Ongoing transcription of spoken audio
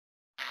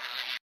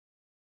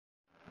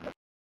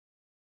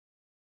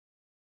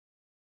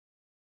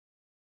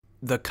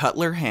The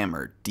Cutler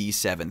Hammer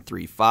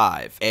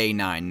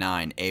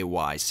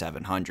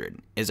d735a99ay700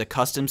 is a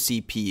custom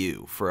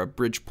CPU for a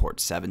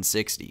Bridgeport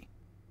 760.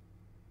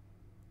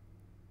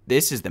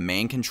 This is the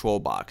main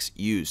control box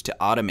used to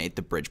automate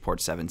the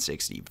Bridgeport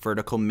 760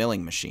 vertical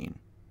milling machine.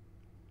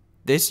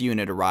 This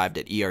unit arrived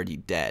at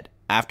ERD dead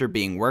after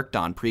being worked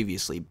on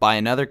previously by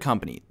another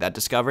company that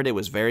discovered it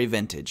was very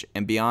vintage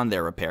and beyond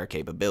their repair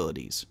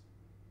capabilities.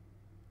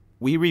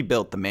 We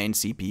rebuilt the main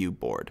CPU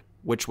board,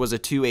 which was a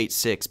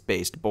 286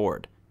 based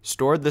board,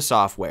 stored the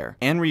software,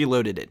 and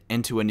reloaded it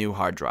into a new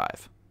hard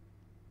drive.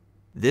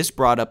 This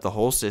brought up the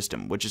whole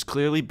system, which is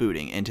clearly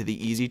booting into the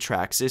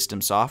EasyTrack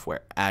system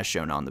software as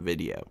shown on the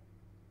video.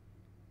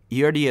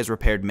 ERD has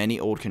repaired many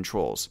old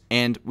controls,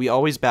 and we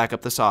always back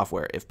up the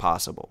software if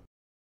possible.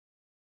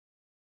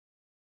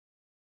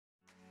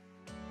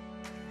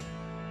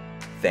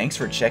 Thanks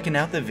for checking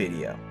out the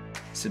video.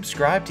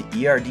 Subscribe to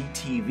ERD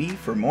TV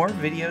for more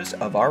videos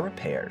of our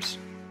repairs.